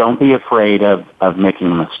 don't be afraid of making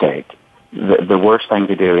a mistake. The worst thing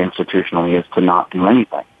to do institutionally is to not do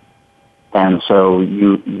anything. And so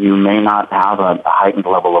you may not have a heightened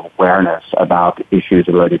level of awareness about issues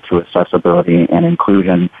related to accessibility and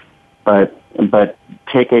inclusion, but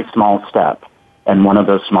take a small step. And one of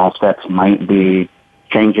those small steps might be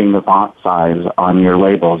changing the font size on your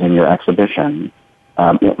labels in your exhibition,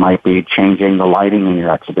 It might be changing the lighting in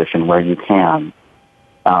your exhibition where you can.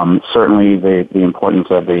 Certainly the importance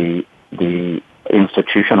of the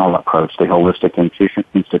institutional approach, the holistic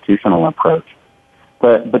institutional approach.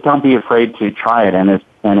 But don't be afraid to try it. And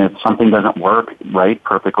if something doesn't work right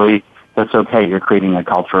perfectly, that's okay. You're creating a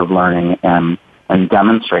culture of learning and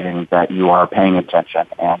demonstrating that you are paying attention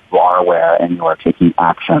and you are aware and you are taking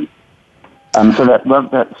action. So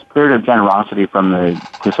that spirit of generosity from the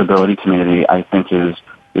disability community, I think, is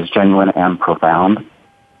genuine and profound.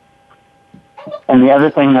 And the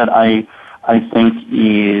other thing that I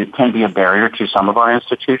think can be a barrier to some of our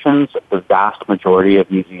institutions, the vast majority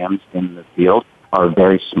of museums in the field are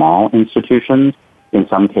very small institutions, in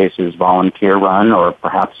some cases volunteer run or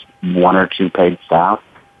perhaps one or two paid staff.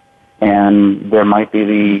 And there might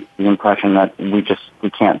be the impression that we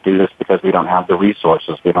can't do this because we don't have the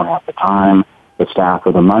resources, we don't have the time, the staff,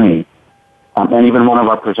 or the money. And even one of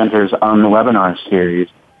our presenters on the webinar series,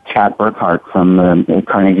 Chad Burkhart from the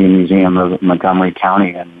Carnegie Museum of Montgomery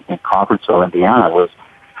County in Crawfordsville, Indiana, was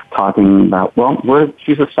talking about,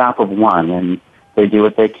 she's a staff of one, and they do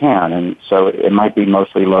what they can. And so it might be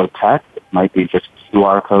mostly low tech, it might be just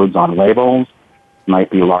QR codes on labels, it might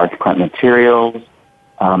be large print materials,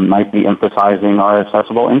 might be emphasizing our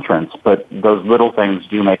accessible entrance, but those little things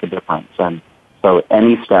do make a difference. And so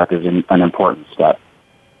any step is an important step.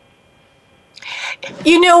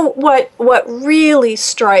 You know what really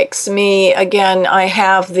strikes me, again, I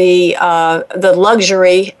have the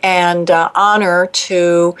luxury and honor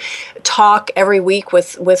to talk every week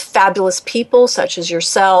with fabulous people such as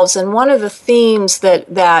yourselves, and one of the themes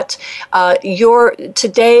that your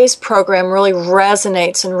today's program really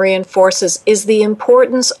resonates and reinforces is the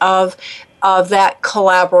importance of that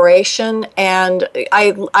collaboration. And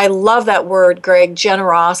I love that word, Greg,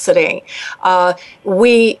 generosity.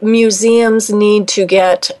 Museums need to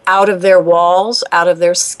get out of their walls, out of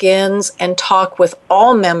their skins, and talk with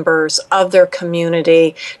all members of their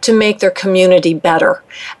community to make their community better.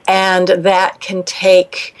 And that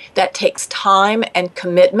takes time and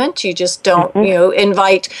commitment. You just don't,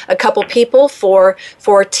 invite a couple people for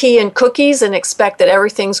tea and cookies and expect that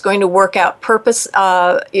everything's going to work out perfectly.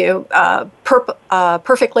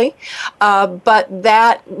 But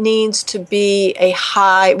that needs to be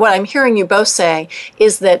what I'm hearing you both say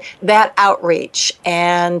is that outreach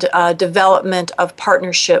and development of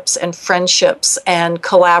partnerships and friendships and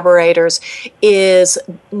collaborators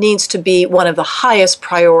needs to be one of the highest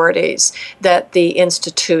priorities that the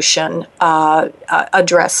institution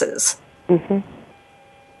addresses. Mm-hmm.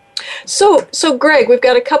 So Greg, we've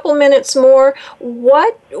got a couple minutes more.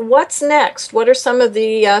 What's next? What are some of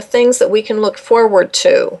the things that we can look forward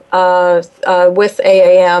to with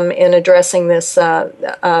AAM in addressing this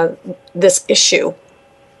issue?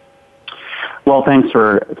 Well, thanks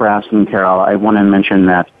for asking, Carol. I want to mention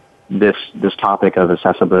that this topic of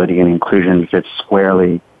accessibility and inclusion fits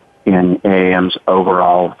squarely in AAM's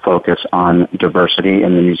overall focus on diversity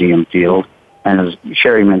in the museum field. And as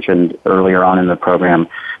Sheri mentioned earlier on in the program,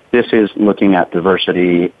 this is looking at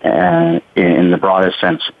diversity in the broadest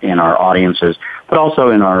sense in our audiences, but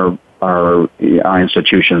also in our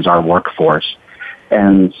institutions, our workforce.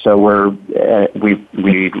 And so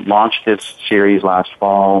we launched this series last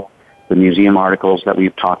fall. The museum articles that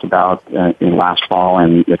we've talked about in last fall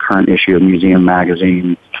and the current issue of Museum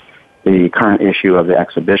Magazine, the current issue of The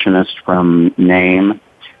Exhibitionist from NAME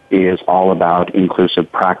is all about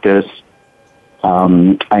inclusive practice.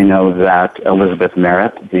 I know that Elizabeth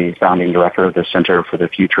Merritt, the founding director of the Center for the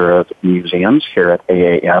Future of Museums here at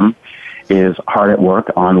AAM, is hard at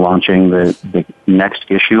work on launching the next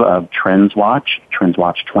issue of Trends Watch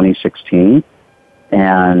 2016.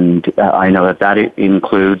 And I know that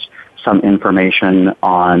includes some information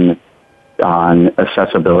on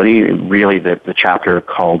accessibility. Really, the chapter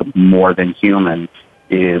called More Than Human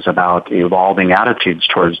is about evolving attitudes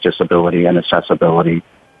towards disability and accessibility,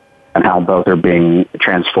 and how both are being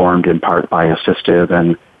transformed in part by assistive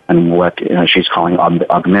and what she's calling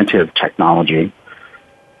augmentative technology.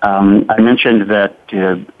 I mentioned that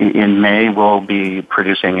in May we'll be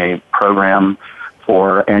producing a program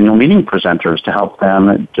for annual meeting presenters to help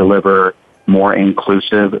them deliver more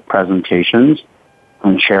inclusive presentations.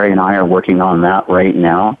 And Sheri and I are working on that right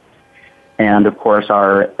now. And of course,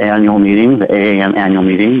 our annual meeting, the AAM annual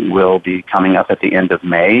meeting, will be coming up at the end of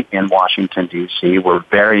May in Washington, D.C. We're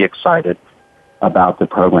very excited about the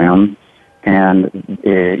program. And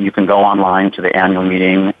you can go online to the annual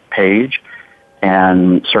meeting page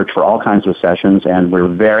and search for all kinds of sessions. And we're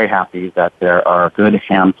very happy that there are a good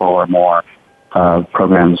handful or more of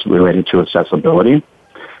programs related to accessibility.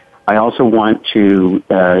 I also want to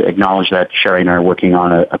acknowledge that Sheri and I are working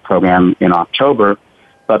on a program in October,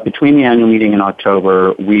 but between the annual meeting in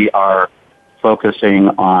October, we are focusing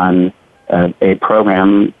on a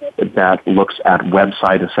program that looks at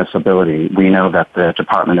website accessibility. We know that the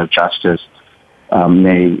Department of Justice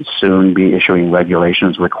may soon be issuing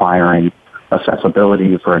regulations requiring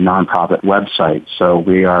accessibility for a nonprofit website. So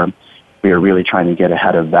we are really trying to get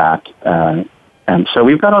ahead of that. And so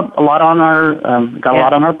we've got a lot on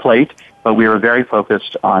our plate, but we are very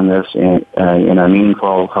focused on this in a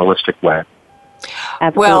meaningful, holistic way.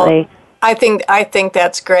 Absolutely. Well, I think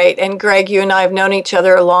that's great. And Greg, you and I have known each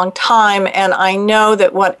other a long time, and I know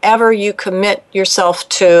that whatever you commit yourself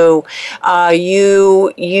to,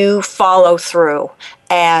 you follow through.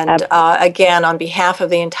 And again, on behalf of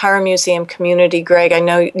the entire museum community, Greg, I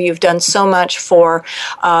know you've done so much for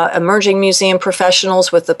emerging museum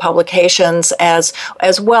professionals with the publications as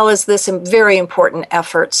well as this very important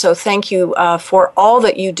effort. So thank you for all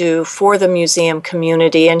that you do for the museum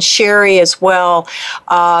community. And Sheri as well,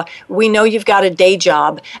 we know you've got a day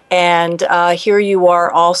job, and here you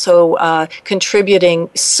are also contributing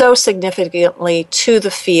so significantly to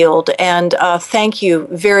the field. And thank you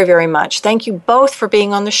very, very much. Thank you both for being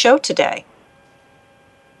on the show today.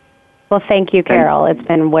 Well, thank you, Carol. It's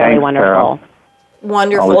been really wonderful. Carol.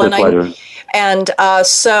 Wonderful. Always a pleasure.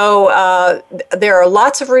 So there are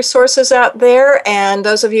lots of resources out there, and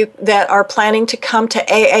those of you that are planning to come to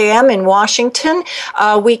AAM in Washington,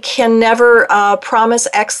 we can never promise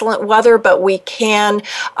excellent weather, but we can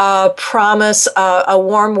promise a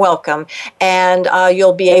warm welcome, and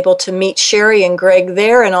you'll be able to meet Sheri and Greg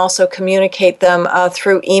there and also communicate them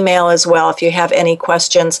through email as well if you have any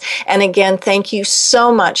questions. And again, thank you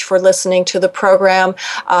so much for listening to the program.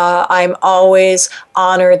 I'm always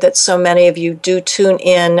honored that so many of you do tune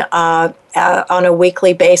in on a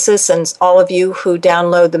weekly basis, and all of you who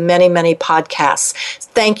download the many, many podcasts.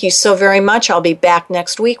 Thank you so very much. I'll be back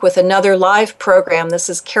next week with another live program. This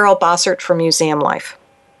is Carol Bossert for Museum Life.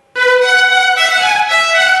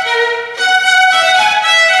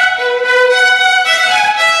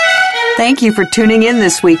 Thank you for tuning in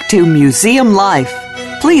this week to Museum Life.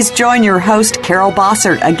 Please join your host, Carol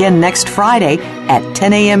Bossert, again next Friday at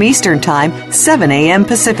 10 a.m. Eastern Time, 7 a.m.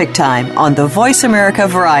 Pacific Time on the Voice America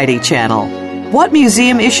Variety Channel. What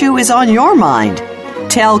museum issue is on your mind?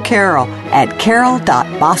 Tell Carol at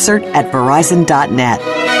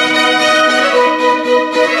carol.bossert@verizon.net.